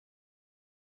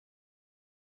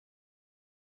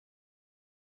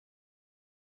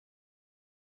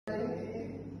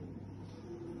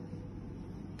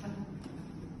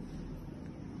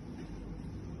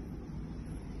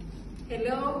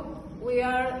Hello, we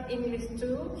are English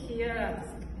 2 here at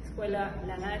Escuela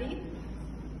Lanari,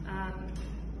 and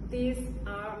these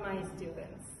are my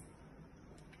students.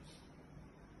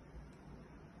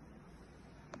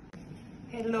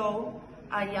 Hello,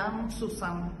 I am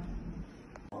Susan.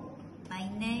 My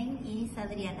name is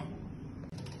Adriana.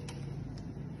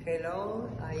 Hello,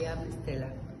 I am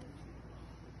Stella.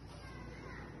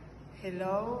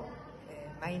 Hello,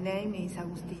 my name is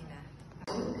Agustina.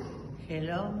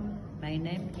 Hello, my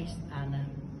name is Anna.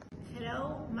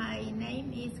 Hello, my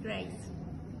name is Grace.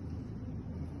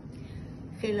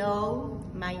 Hello,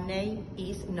 my name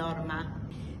is Norma.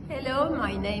 Hello,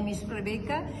 my name is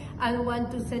Rebecca. I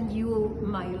want to send you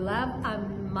my love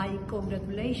and my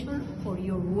congratulations for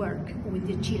your work with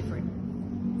the children.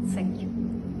 Thank you.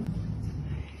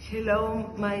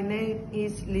 Hello, my name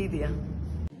is Lydia.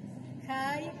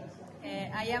 Hi,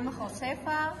 I am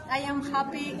Josefa. I am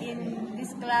happy in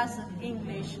this class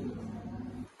English.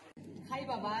 Hi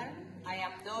Babar, I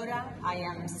am Dora. I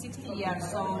am 60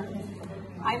 years old.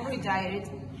 I'm retired,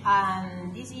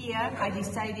 and this year I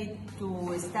decided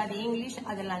to study English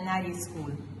at the Lanari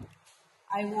School.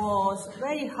 I was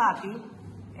very happy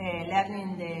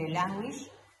learning the language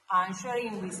and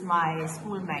sharing with my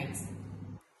schoolmates.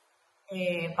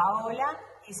 Paola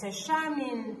is a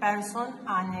charming person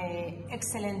and an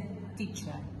excellent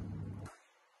teacher.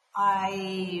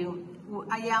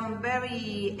 I am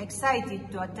very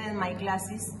excited to attend my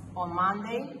classes on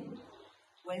Monday,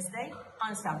 Wednesday,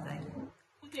 and Saturday.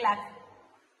 Good luck.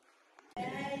 Bye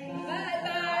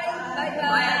bye. Bye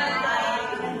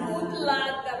bye. Good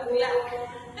luck.